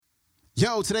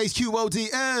Yo, today's QOD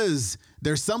is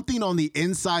there's something on the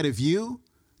inside of you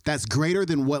that's greater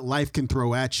than what life can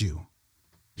throw at you.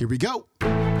 Here we go.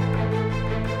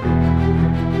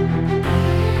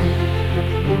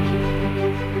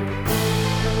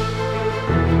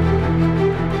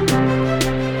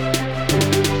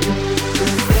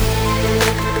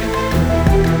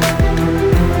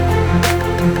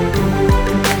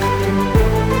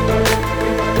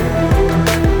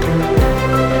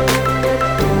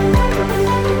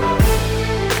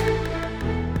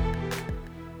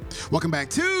 Welcome back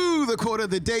to the Quote of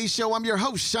the Day Show. I'm your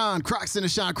host, Sean Croxton of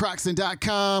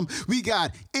SeanCroxton.com. We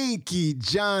got Inky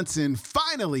Johnson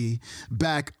finally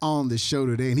back on the show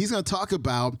today, and he's going to talk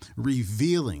about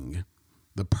revealing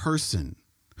the person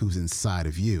who's inside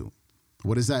of you.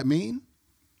 What does that mean?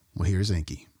 Well, here's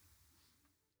Inky.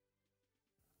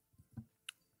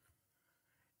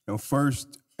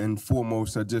 First and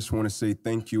foremost, I just want to say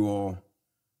thank you all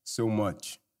so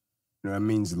much. That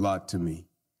means a lot to me.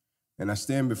 And I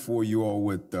stand before you all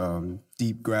with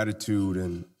deep gratitude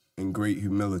and great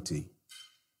humility.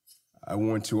 I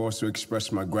want to also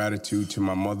express my gratitude to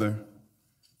my mother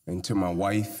and to my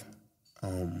wife.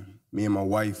 Me and my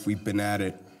wife, we've been at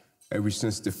it ever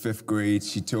since the 5th grade.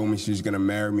 She told me she was going to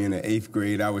marry me in the 8th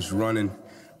grade. I was running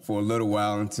for a little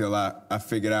while until I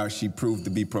figured out she proved to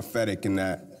be prophetic in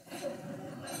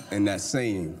that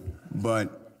saying.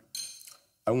 But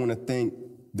I want to thank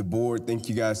the board. Thank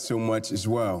you guys so much as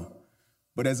well.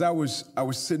 But as I was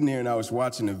sitting there and I was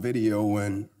watching the video,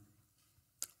 and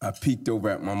I peeked over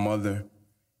at my mother,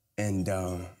 and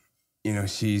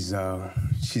she's a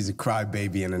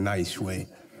crybaby in a nice way.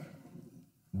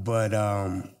 But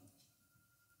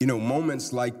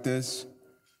moments like this,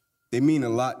 they mean a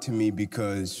lot to me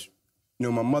because my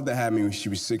mother had me when she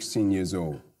was 16 years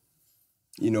old.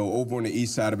 Over on the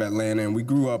east side of Atlanta, and we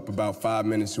grew up about 5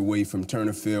 minutes away from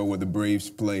Turner Field where the Braves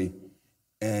play,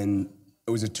 and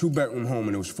it was a 2-bedroom home,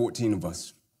 and there was 14 of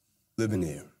us living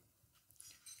there.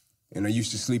 And I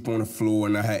used to sleep on the floor,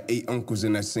 and I had 8 uncles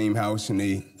in that same house, and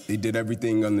they did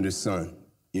everything under the sun,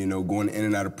 going in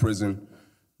and out of prison,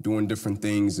 doing different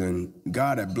things. And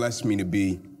God had blessed me to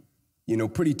be,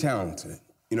 pretty talented.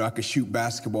 I could shoot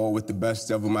basketball with the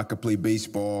best of them. I could play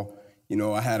baseball.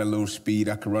 I had a little speed.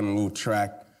 I could run a little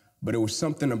track. But it was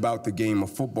something about the game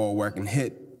of football where I can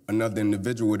hit another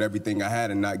individual with everything I had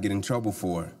and not get in trouble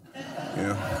for it.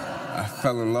 I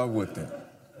fell in love with it.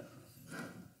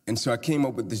 And so I came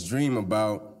up with this dream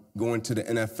about going to the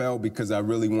NFL because I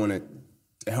really wanted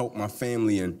to help my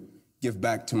family and give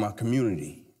back to my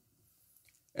community.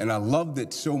 And I loved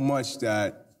it so much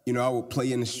that, I would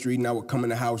play in the street and I would come in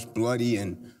the house bloody,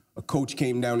 and a coach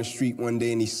came down the street one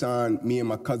day and he signed me and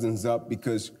my cousins up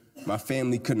because my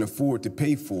family couldn't afford to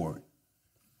pay for it.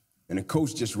 And the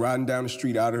coach just riding down the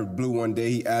street out of the blue one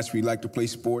day, he asked me, "You like to play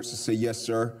sports?" I said, "Yes,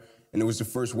 sir." And it was the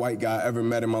first white guy I ever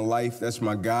met in my life. That's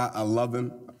my guy. I love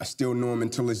him. I still know him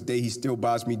until this day. He still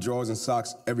buys me drawers and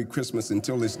socks every Christmas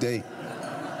until this day.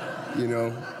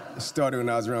 It started when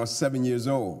I was around 7 years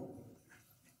old.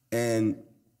 And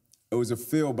it was a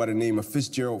field by the name of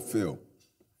Fitzgerald Field.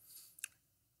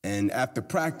 And after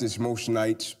practice most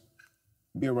nights,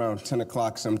 be around 10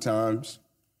 o'clock sometimes,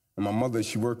 and my mother,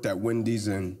 she worked at Wendy's,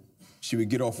 and she would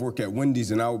get off work at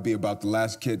Wendy's, and I would be about the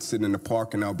last kid sitting in the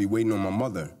park, and I would be waiting on my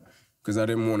mother because I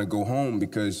didn't want to go home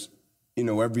because,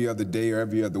 every other day or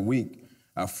every other week,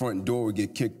 our front door would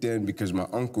get kicked in because my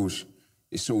uncles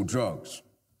sold drugs.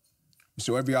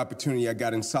 So every opportunity I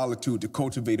got in solitude to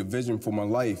cultivate a vision for my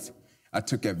life, I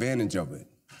took advantage of it.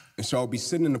 And so I would be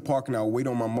sitting in the park and I would wait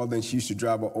on my mother, and she used to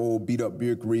drive an old beat-up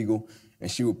Buick Regal, and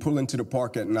she would pull into the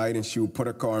park at night and she would put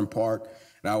her car in park,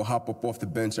 and I would hop up off the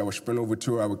bench, I would sprint over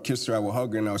to her, I would kiss her, I would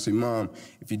hug her, and I would say, "Mom,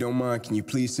 if you don't mind, can you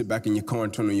please sit back in your car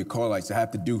and turn on your car lights? I have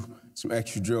to do some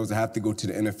extra drills. I have to go to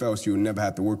the NFL so you'll never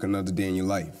have to work another day in your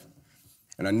life."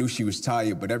 And I knew she was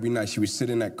tired, but every night she would sit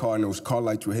in that car and those car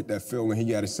lights would hit that field, and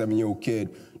he had a 7-year-old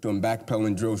kid doing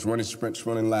backpedaling drills, running sprints,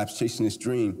 running laps, chasing his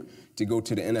dream to go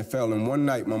to the NFL. And one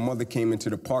night, my mother came into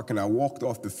the park, and I walked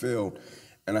off the field,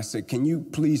 and I said, "Can you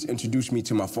please introduce me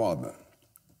to my father?"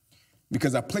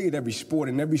 Because I played every sport,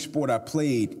 and every sport I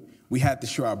played, we had to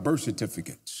show our birth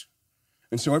certificates.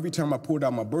 And so every time I pulled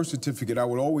out my birth certificate, I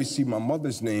would always see my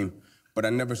mother's name, but I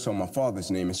never saw my father's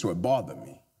name, and so it bothered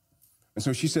me. And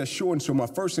so she said, "Sure." And so my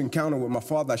first encounter with my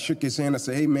father, I shook his hand. I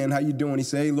said, "Hey, man, how you doing?" He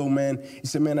said, "Hey, little man." He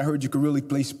said, "Man, I heard you could really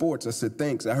play sports." I said,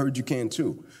 "Thanks. I heard you can,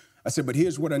 too." I said, "But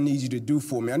here's what I need you to do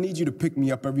for me. I need you to pick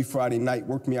me up every Friday night,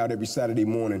 work me out every Saturday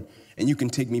morning, and you can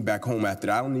take me back home after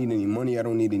that. I don't need any money. I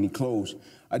don't need any clothes.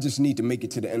 I just need to make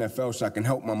it to the NFL so I can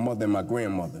help my mother and my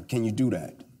grandmother. Can you do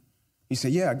that?" He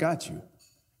said, "Yeah, I got you."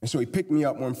 And so he picked me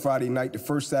up one Friday night, the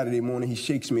first Saturday morning. He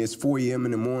shakes me. It's 4 a.m.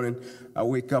 in the morning. I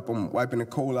wake up. I'm wiping the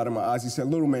coal out of my eyes. He said,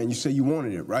 little man, you say you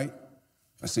wanted it, right?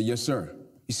 I said, yes, sir.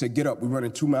 He said, get up. We're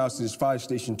running 2 miles to this fire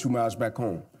station, 2 miles back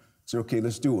home. I said, okay,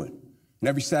 let's do it. And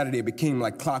every Saturday it became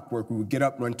like clockwork. We would get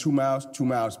up, run 2 miles, 2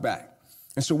 miles back.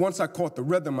 And so once I caught the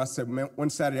rhythm, I said, man, one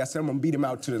Saturday, I said, I'm going to beat him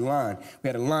out to the line. We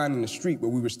had a line in the street where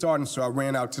we were starting, so I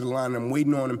ran out to the line, and I'm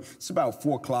waiting on him. It's about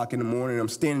 4 o'clock in the morning, and I'm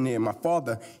standing there, and my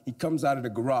father, he comes out of the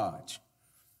garage.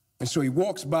 And so he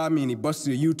walks by me, and he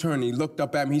busted a U-turn, and he looked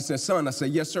up at me. He said, son, I said,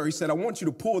 yes, sir. He said, I want you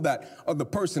to pull that other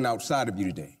person outside of you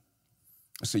today.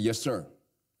 I said, yes, sir.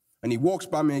 And he walks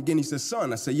by me again. He said,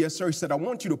 son, I said, yes, sir. He said, I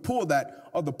want you to pull that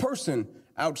other person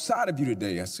outside of you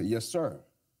today. I said, yes, sir.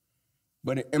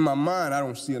 But in my mind, I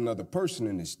don't see another person,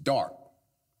 and it's dark.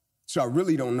 So I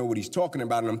really don't know what he's talking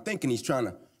about, and I'm thinking he's trying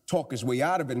to talk his way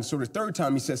out of it. And so the third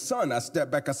time he said, son, I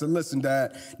stepped back. I said, listen,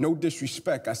 Dad, no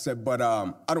disrespect. I said, but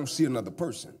I don't see another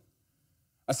person.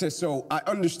 I said, so I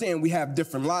understand we have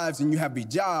different lives and you have a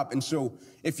job, and so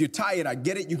if you're tired, I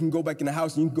get it. You can go back in the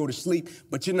house and you can go to sleep,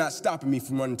 but you're not stopping me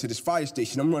from running to this fire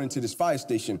station. I'm running to this fire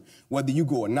station whether you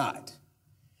go or not.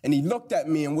 And he looked at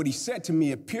me, and what he said to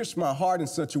me, it pierced my heart in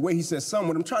such a way. He said, son,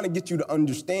 what I'm trying to get you to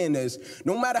understand is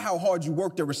no matter how hard you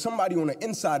work, there is somebody on the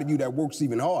inside of you that works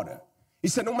even harder. He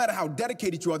said, no matter how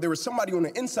dedicated you are, there is somebody on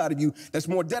the inside of you that's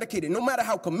more dedicated. No matter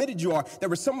how committed you are,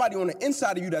 there is somebody on the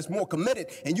inside of you that's more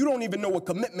committed, and you don't even know what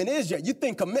commitment is yet. You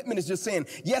think commitment is just saying,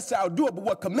 yes, I'll do it, but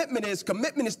what commitment is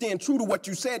staying true to what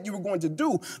you said you were going to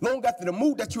do long after the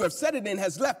mood that you have set it in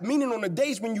has left, meaning on the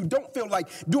days when you don't feel like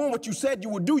doing what you said you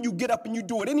would do, you get up and you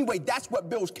do it anyway. That's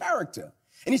what builds character.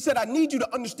 And he said, I need you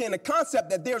to understand the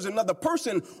concept that there's another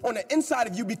person on the inside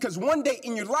of you, because one day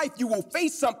in your life, you will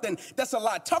face something that's a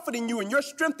lot tougher than you, and your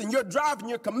strength and your drive and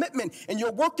your commitment and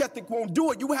your work ethic won't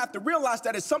do it. You will have to realize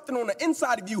that it's something on the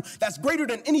inside of you that's greater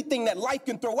than anything that life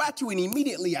can throw at you. And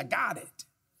immediately I got it.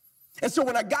 And so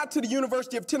when I got to the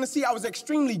University of Tennessee, I was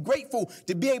extremely grateful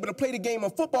to be able to play the game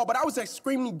of football, but I was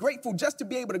extremely grateful just to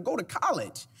be able to go to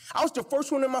college. I was the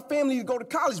first one in my family to go to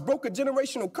college, broke a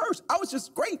generational curse. I was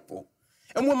just grateful.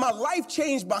 And when my life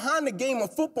changed behind the game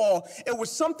of football, it was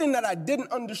something that I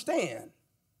didn't understand.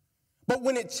 But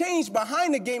when it changed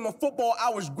behind the game of football, I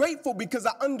was grateful because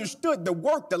I understood the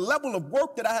work, the level of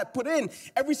work that I had put in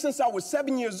ever since I was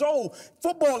 7 years old.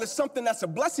 Football is something that's a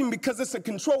blessing because it's a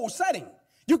controlled setting.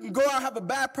 You can go out, have a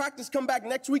bad practice, come back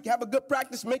next week, have a good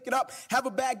practice, make it up, have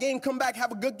a bad game, come back,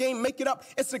 have a good game, make it up.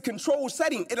 It's a controlled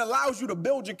setting. It allows you to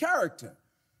build your character.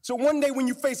 So one day when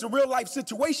you face a real life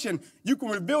situation, you can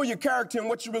reveal your character and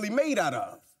what you're really made out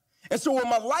of. And so when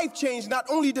my life changed, not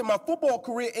only did my football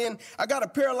career end, I got a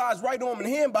paralyzed right arm and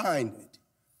hand behind it.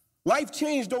 Life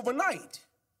changed overnight.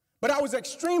 But I was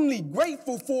extremely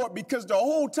grateful for it because the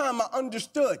whole time I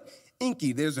understood,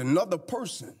 Inky, there's another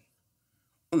person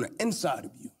on the inside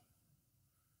of you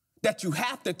that you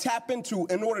have to tap into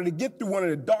in order to get through one of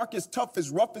the darkest,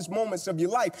 toughest, roughest moments of your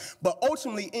life. But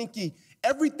ultimately, Inky,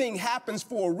 everything happens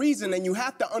for a reason, and you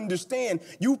have to understand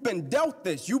you've been dealt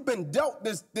this. You've been dealt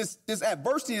this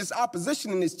adversity, this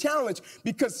opposition, and this challenge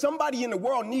because somebody in the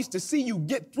world needs to see you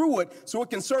get through it so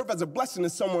it can serve as a blessing to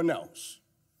someone else.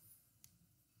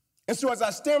 And so as I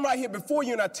stand right here before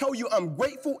you and I tell you I'm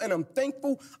grateful and I'm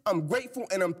thankful, I'm grateful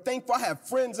and I'm thankful. I have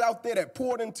friends out there that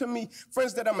poured into me,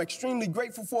 friends that I'm extremely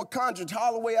grateful for. Condrich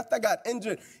Holloway, after I got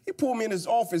injured, he pulled me in his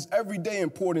office every day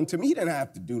and poured into me. He didn't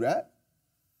have to do that.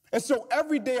 And so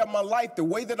every day of my life, the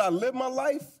way that I live my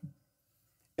life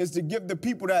is to give the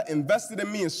people that invested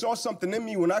in me and saw something in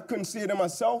me when I couldn't see it in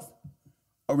myself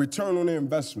a return on their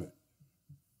investment.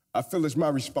 I feel it's my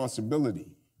responsibility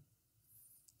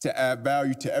to add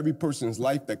value to every person's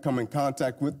life that come in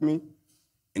contact with me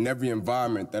in every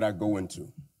environment that I go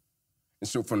into. And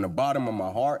so from the bottom of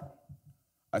my heart,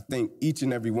 I think each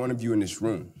and every one of you in this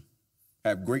room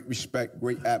have great respect,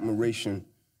 great admiration,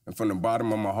 and from the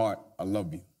bottom of my heart, I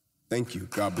love you. Thank you.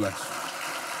 God bless.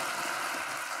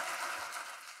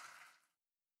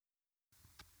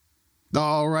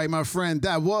 All right, my friend,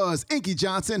 that was Inky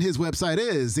Johnson. His website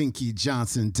is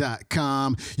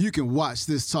inkyjohnson.com. You can watch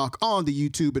this talk on the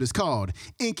YouTube. It is called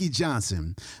Inky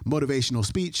Johnson, Motivational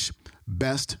Speech,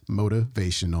 Best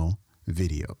Motivational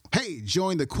Video. Hey,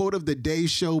 join the Quote of the Day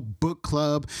Show book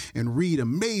club and read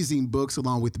amazing books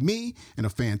along with me and a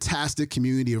fantastic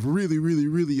community of really, really,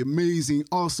 really amazing,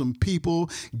 awesome people.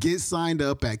 Get signed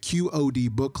up at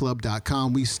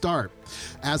QODbookclub.com. We start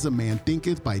As a Man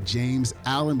Thinketh by James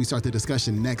Allen. We start the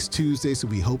discussion next Tuesday, so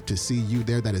we hope to see you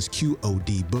there. That is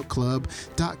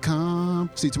QODbookclub.com.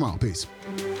 See you tomorrow. Peace.